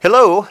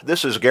Hello,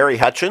 this is Gary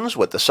Hutchins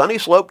with the Sunny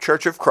Slope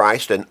Church of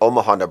Christ in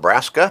Omaha,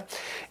 Nebraska,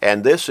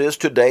 and this is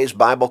today's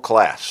Bible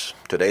class.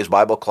 Today's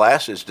Bible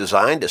class is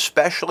designed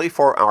especially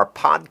for our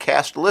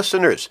podcast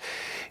listeners.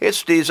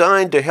 It's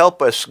designed to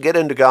help us get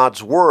into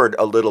God's Word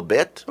a little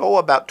bit,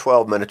 about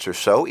 12 minutes or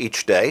so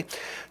each day,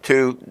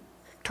 to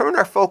turn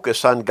our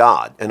focus on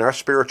God and our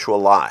spiritual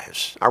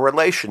lives, our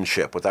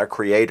relationship with our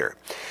Creator,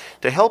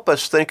 to help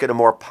us think in a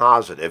more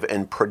positive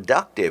and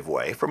productive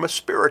way from a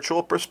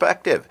spiritual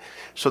perspective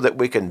so that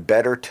we can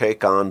better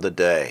take on the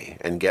day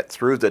and get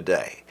through the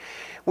day.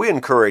 We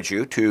encourage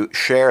you to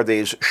share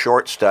these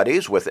short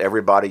studies with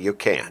everybody you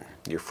can.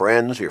 Your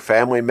friends, your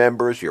family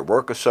members, your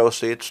work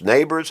associates,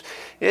 neighbors,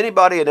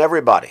 anybody and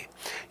everybody.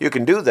 You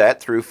can do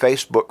that through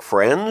Facebook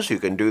friends, you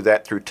can do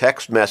that through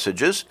text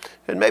messages,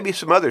 and maybe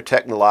some other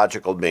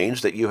technological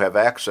means that you have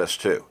access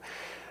to.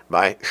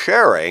 By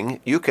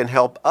sharing, you can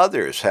help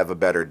others have a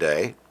better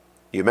day.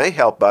 You may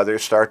help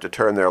others start to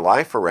turn their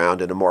life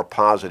around in a more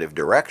positive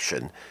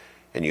direction,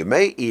 and you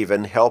may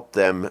even help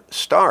them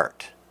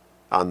start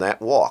on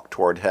that walk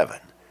toward heaven.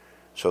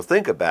 So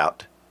think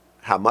about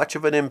how much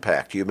of an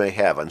impact you may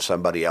have on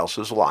somebody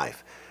else's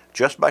life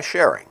just by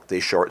sharing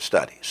these short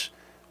studies.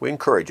 We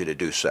encourage you to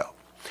do so.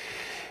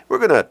 We're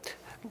going to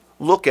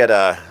look at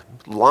a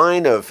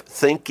line of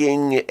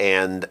thinking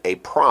and a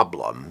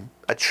problem,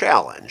 a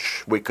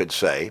challenge, we could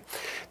say,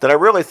 that I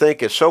really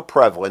think is so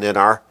prevalent in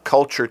our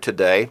culture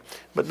today,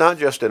 but not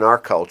just in our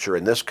culture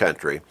in this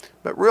country,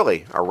 but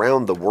really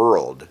around the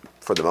world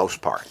for the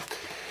most part.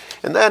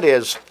 And that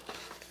is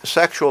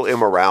sexual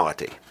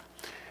immorality.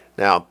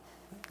 Now,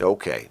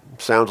 okay,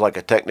 sounds like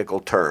a technical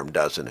term,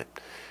 doesn't it?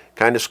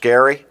 Kind of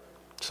scary?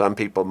 Some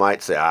people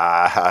might say,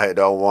 I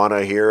don't want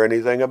to hear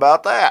anything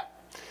about that.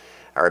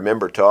 I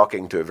remember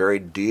talking to a very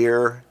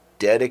dear,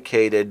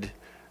 dedicated,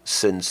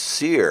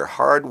 sincere,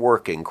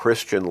 hard-working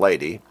Christian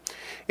lady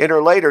in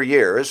her later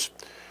years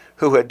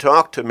who had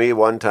talked to me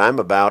one time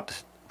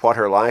about what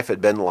her life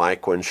had been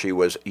like when she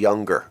was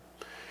younger.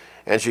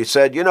 And she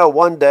said,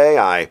 one day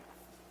I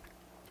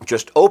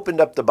just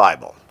opened up the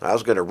Bible. I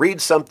was going to read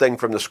something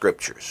from the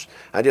Scriptures.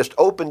 I just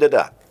opened it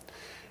up,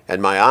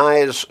 and my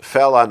eyes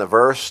fell on a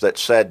verse that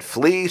said,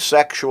 "Flee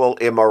sexual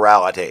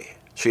immorality."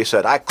 She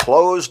said, I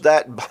closed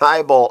that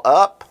Bible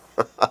up.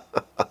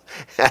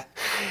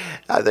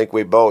 I think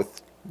we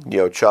both,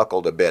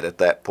 chuckled a bit at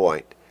that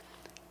point.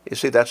 You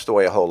see, that's the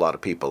way a whole lot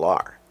of people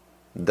are.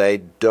 They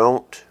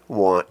don't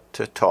want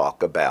to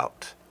talk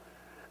about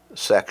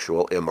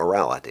sexual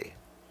immorality.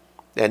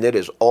 And it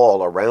is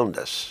all around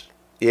us.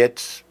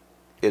 It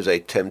is a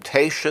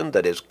temptation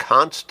that is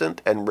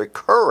constant and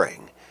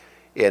recurring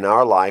in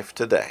our life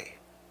today.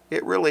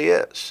 It really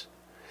is.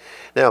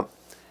 Now,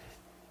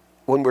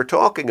 when we're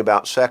talking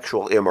about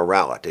sexual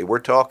immorality, we're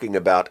talking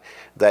about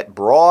that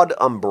broad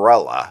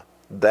umbrella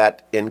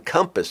that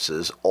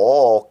encompasses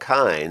all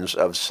kinds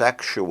of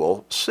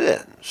sexual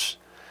sins.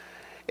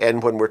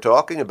 And when we're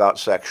talking about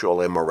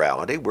sexual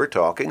immorality, we're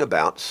talking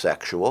about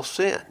sexual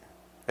sin.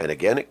 And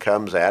again, it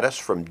comes at us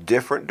from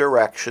different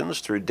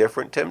directions through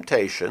different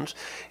temptations,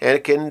 and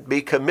it can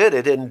be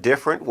committed in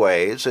different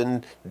ways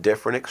and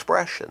different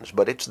expressions,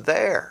 but it's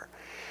there.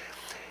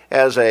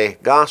 As a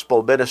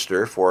gospel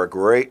minister for a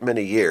great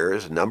many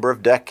years, a number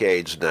of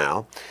decades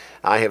now,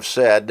 I have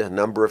said a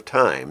number of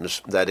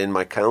times that in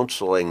my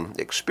counseling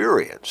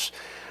experience,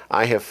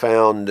 I have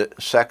found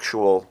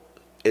sexual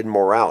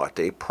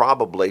immorality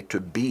probably to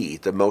be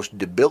the most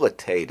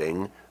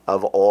debilitating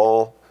of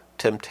all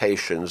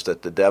temptations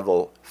that the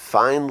devil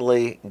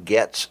finally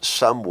gets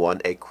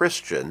someone, a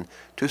Christian,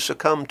 to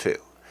succumb to.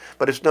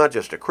 But it's not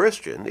just a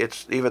Christian,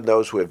 it's even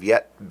those who have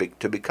yet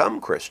to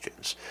become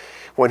Christians.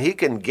 When he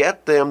can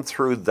get them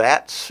through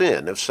that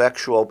sin of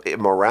sexual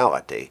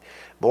immorality,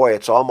 boy,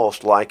 it's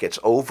almost like it's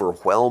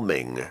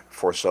overwhelming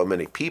for so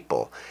many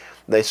people.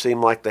 They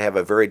seem like they have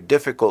a very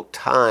difficult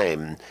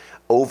time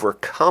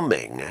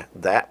overcoming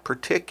that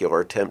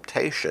particular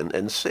temptation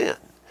and sin.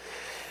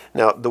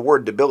 Now, the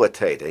word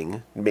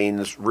debilitating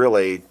means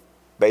really,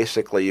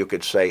 basically, you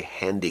could say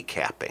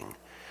handicapping.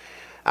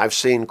 I've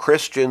seen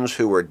Christians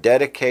who were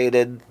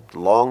dedicated,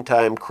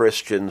 longtime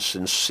Christians,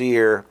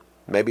 sincere,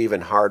 maybe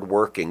even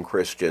hard-working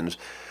Christians,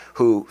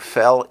 who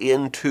fell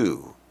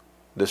into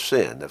the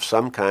sin of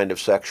some kind of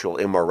sexual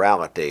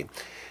immorality,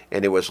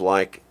 and it was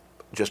like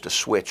just a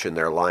switch in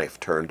their life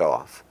turned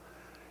off.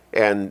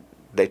 And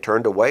they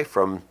turned away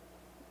from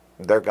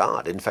their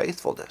God in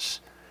faithfulness.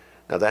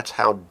 Now that's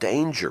how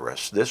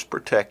dangerous this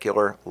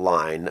particular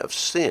line of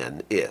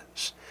sin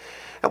is.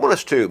 I want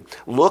us to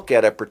look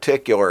at a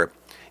particular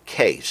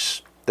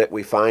case that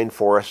we find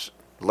for us,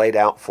 laid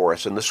out for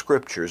us in the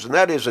Scriptures, and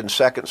that is in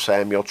 2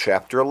 Samuel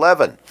chapter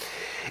 11.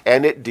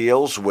 And it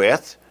deals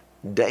with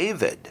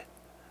David.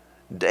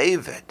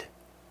 David,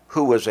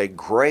 who was a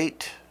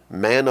great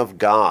man of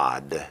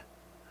God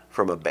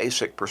from a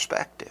basic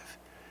perspective.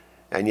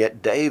 And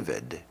yet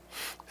David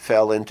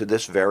fell into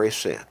this very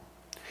sin.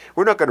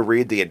 We're not going to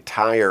read the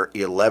entire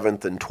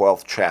 11th and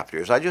 12th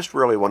chapters. I just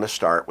really want to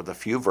start with a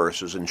few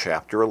verses in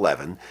chapter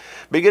 11,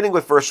 beginning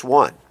with verse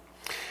 1.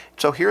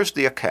 So here's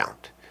the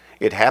account.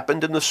 It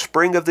happened in the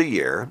spring of the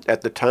year,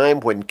 at the time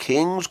when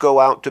kings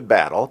go out to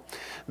battle,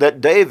 that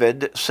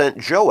David sent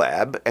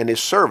Joab and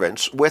his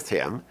servants with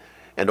him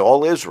and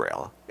all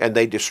Israel, and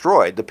they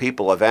destroyed the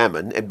people of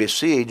Ammon and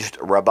besieged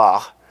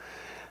Rabbah.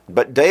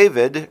 But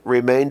David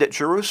remained at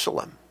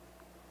Jerusalem.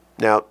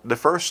 Now, the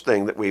first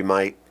thing that we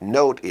might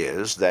note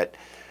is that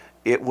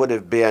it would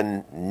have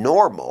been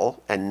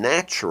normal and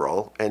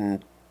natural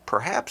and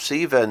perhaps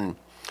even,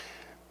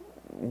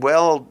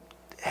 well,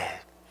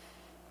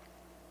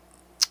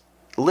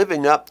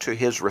 living up to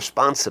his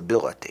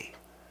responsibility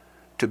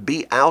to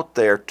be out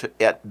there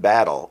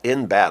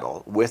in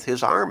battle with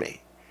his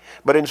army.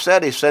 But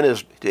instead he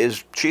sent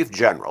his chief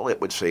general, it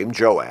would seem,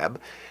 Joab,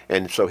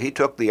 and so he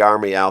took the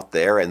army out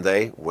there and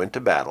they went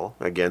to battle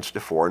against a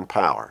foreign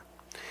power.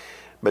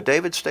 But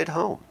David stayed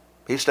home.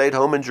 He stayed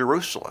home in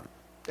Jerusalem.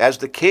 As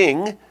the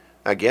king,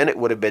 again, it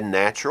would have been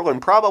natural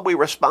and probably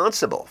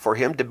responsible for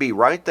him to be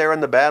right there in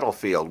the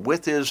battlefield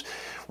with his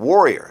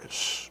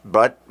warriors.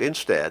 But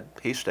instead,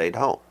 he stayed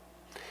home.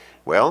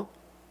 Well,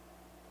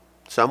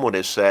 someone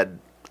has said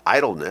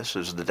idleness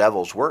is the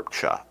devil's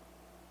workshop.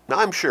 Now,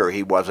 I'm sure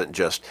he wasn't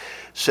just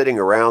sitting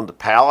around the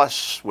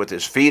palace with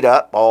his feet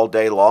up all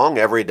day long,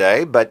 every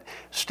day, but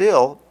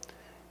still,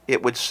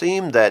 it would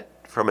seem that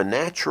from a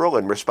natural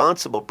and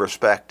responsible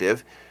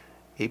perspective,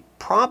 he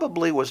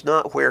probably was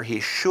not where he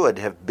should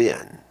have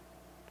been.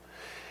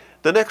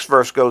 The next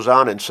verse goes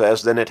on and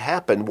says, "Then it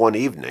happened one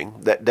evening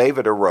that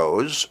David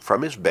arose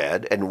from his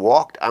bed and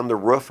walked on the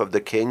roof of the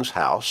king's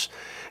house,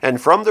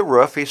 and from the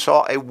roof he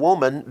saw a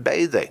woman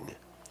bathing,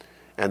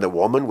 and the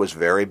woman was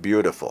very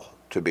beautiful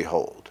to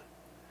behold."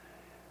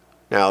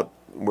 Now,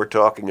 we're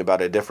talking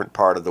about a different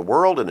part of the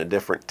world in a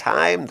different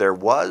time. There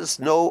was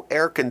no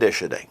air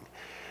conditioning.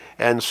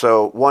 And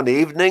so one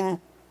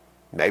evening,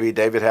 maybe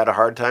David had a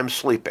hard time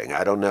sleeping.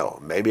 I don't know.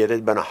 Maybe it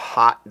had been a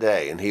hot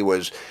day and he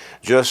was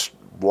just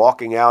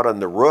walking out on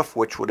the roof,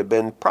 which would have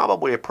been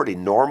probably a pretty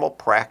normal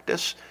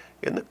practice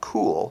in the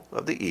cool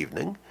of the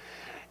evening.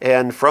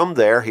 And from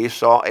there he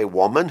saw a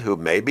woman who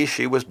maybe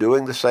she was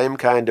doing the same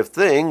kind of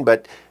thing,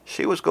 but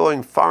she was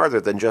going farther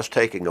than just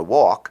taking a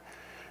walk.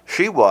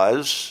 She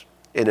was,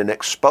 in an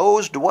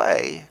exposed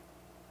way,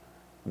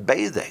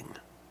 bathing.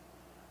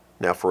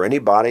 Now, for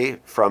anybody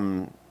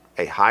from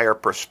a higher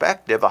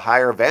perspective, a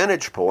higher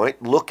vantage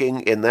point,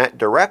 looking in that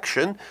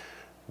direction,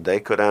 they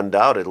could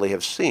undoubtedly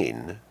have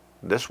seen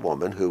this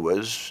woman who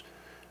was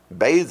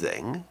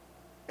bathing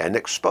and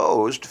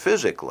exposed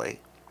physically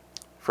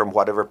from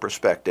whatever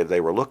perspective they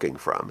were looking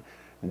from.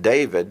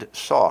 David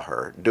saw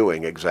her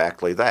doing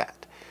exactly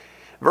that.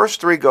 Verse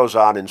 3 goes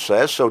on and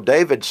says, "So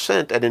David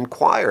sent and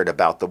inquired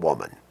about the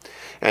woman.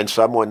 And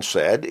someone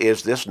said,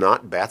 'Is this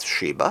not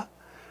Bathsheba,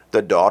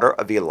 the daughter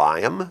of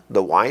Eliam,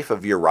 the wife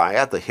of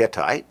Uriah the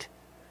Hittite?'"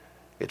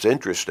 It's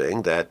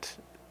interesting that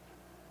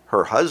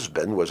her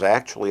husband was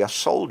actually a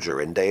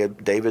soldier in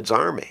David's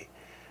army.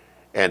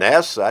 And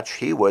as such,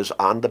 he was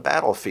on the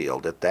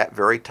battlefield at that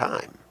very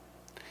time.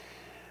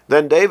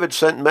 Then David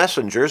sent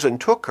messengers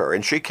and took her,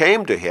 and she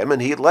came to him,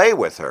 and he lay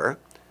with her,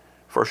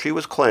 for she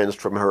was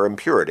cleansed from her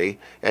impurity,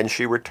 and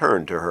she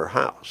returned to her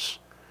house.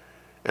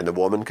 And the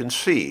woman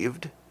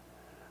conceived,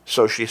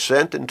 so she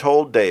sent and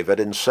told David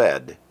and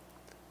said,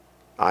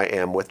 "I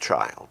am with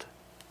child."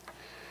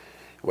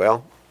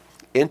 Well,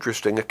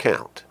 interesting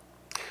account.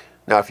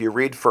 Now, if you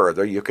read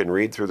further, you can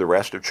read through the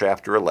rest of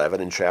chapter 11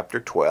 and chapter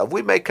 12.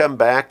 We may come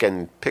back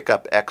and pick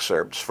up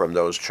excerpts from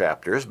those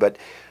chapters, but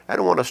I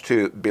don't want us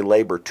to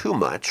belabor too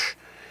much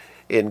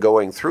in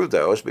going through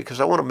those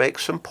because I want to make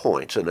some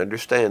points and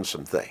understand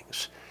some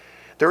things.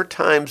 There are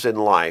times in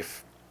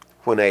life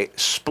when a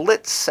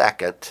split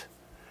second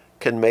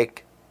can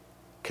make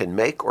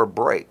or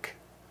break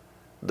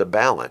the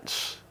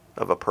balance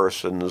of a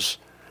person's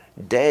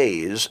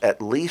days,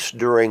 at least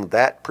during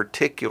that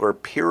particular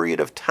period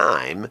of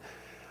time.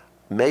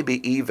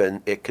 Maybe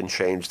even it can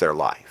change their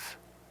life.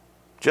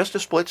 Just a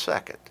split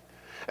second.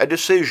 A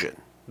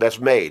decision that's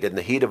made in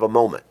the heat of a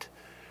moment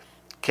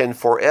can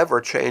forever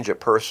change a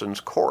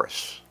person's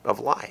course of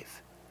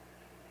life.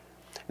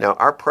 Now,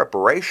 our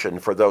preparation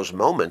for those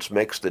moments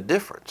makes the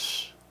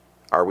difference.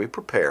 Are we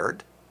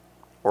prepared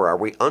or are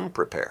we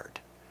unprepared?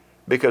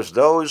 Because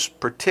those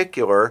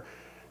particular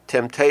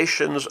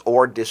temptations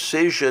or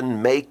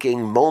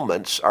decision-making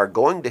moments are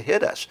going to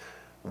hit us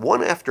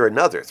one after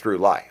another through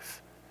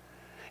life.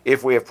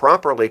 If we have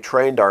properly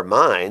trained our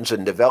minds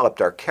and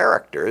developed our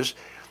characters,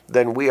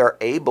 then we are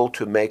able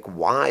to make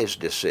wise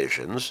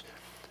decisions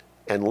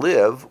and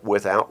live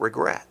without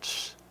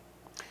regrets.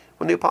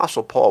 When the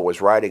Apostle Paul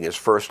was writing his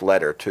first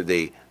letter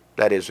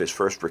that is his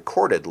first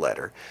recorded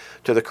letter,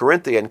 to the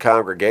Corinthian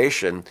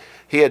congregation,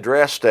 he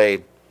addressed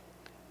an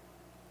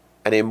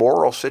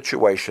immoral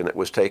situation that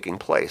was taking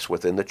place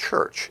within the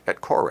church at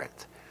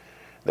Corinth.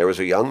 There was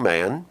a young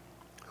man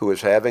who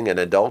was having an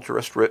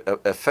adulterous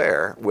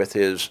affair with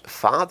his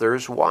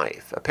father's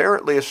wife,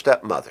 apparently a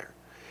stepmother.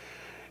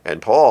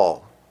 And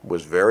Paul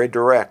was very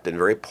direct and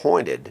very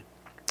pointed,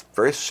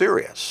 very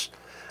serious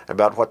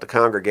about what the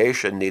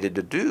congregation needed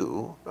to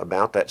do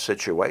about that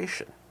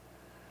situation.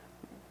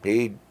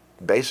 He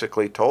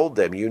basically told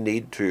them, you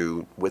need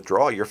to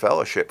withdraw your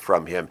fellowship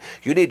from him.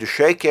 You need to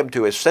shake him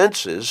to his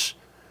senses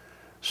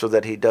so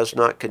that he does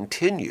not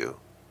continue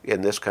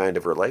in this kind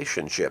of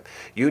relationship.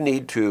 You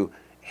need to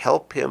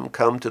help him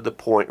come to the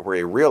point where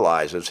he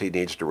realizes he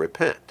needs to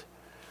repent.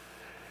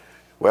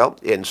 Well,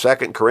 in 2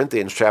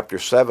 Corinthians chapter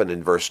 7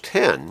 and verse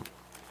 10,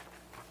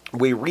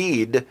 we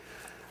read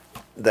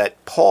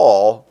that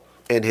Paul,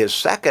 in his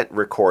second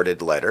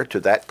recorded letter to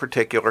that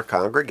particular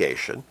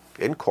congregation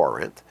in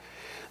Corinth,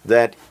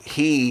 that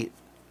he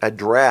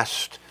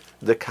addressed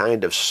the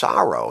kind of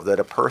sorrow that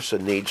a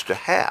person needs to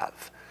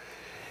have.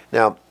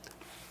 Now,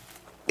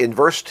 in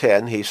verse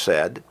 10 he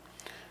said,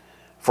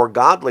 "For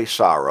godly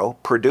sorrow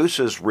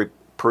produces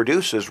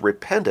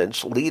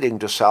repentance leading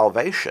to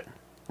salvation,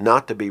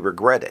 not to be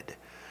regretted.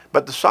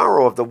 But the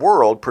sorrow of the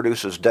world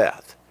produces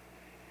death."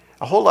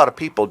 A whole lot of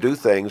people do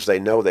things they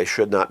know they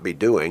should not be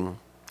doing,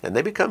 and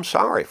they become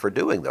sorry for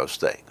doing those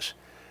things.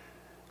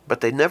 But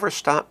they never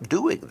stop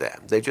doing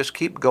them. They just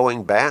keep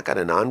going back on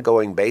an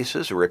ongoing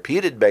basis, a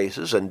repeated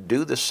basis, and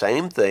do the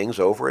same things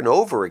over and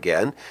over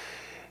again,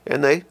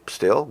 and they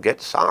still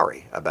get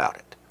sorry about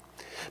it.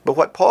 But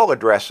what Paul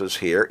addresses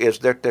here is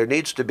that there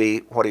needs to be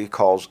what he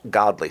calls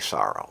godly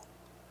sorrow,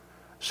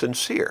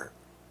 sincere,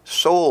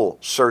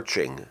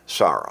 soul-searching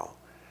sorrow,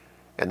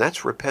 and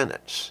that's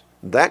repentance.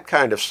 That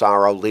kind of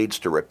sorrow leads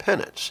to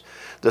repentance.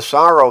 The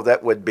sorrow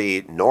that would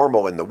be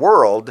normal in the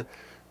world,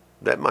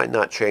 that might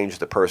not change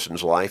the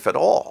person's life at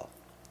all.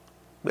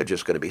 They're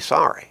just going to be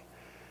sorry.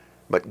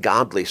 But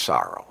godly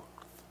sorrow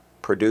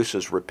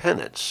produces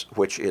repentance,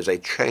 which is a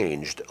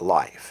changed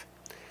life.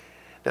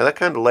 Now that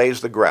kind of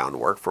lays the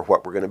groundwork for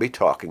what we're going to be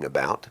talking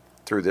about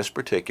through this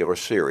particular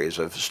series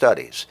of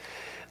studies.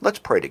 Let's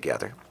pray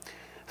together.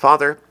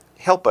 Father,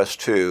 help us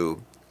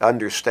to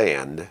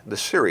understand the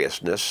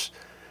seriousness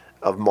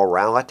of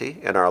morality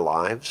in our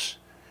lives,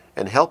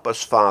 and help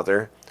us,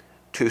 Father,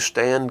 to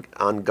stand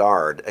on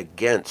guard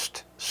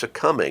against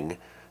succumbing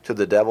to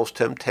the devil's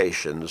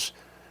temptations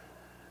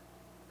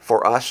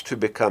for us to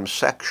become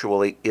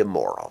sexually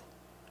immoral.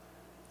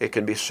 It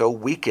can be so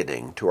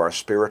weakening to our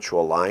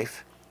spiritual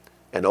life,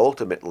 and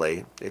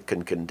ultimately it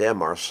can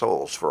condemn our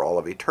souls for all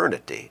of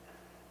eternity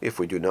if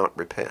we do not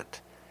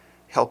repent.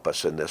 Help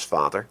us in this,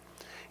 Father,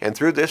 and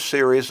through this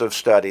series of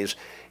studies,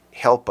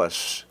 help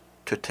us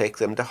to take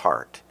them to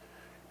heart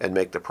and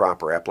make the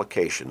proper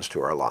applications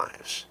to our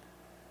lives.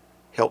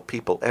 Help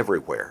people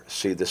everywhere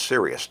see the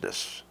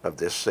seriousness of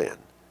this sin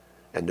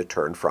and to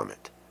turn from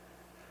it.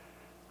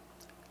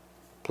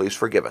 Please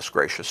forgive us,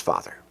 gracious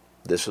Father.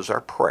 This is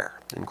our prayer.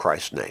 In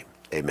Christ's name,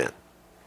 amen.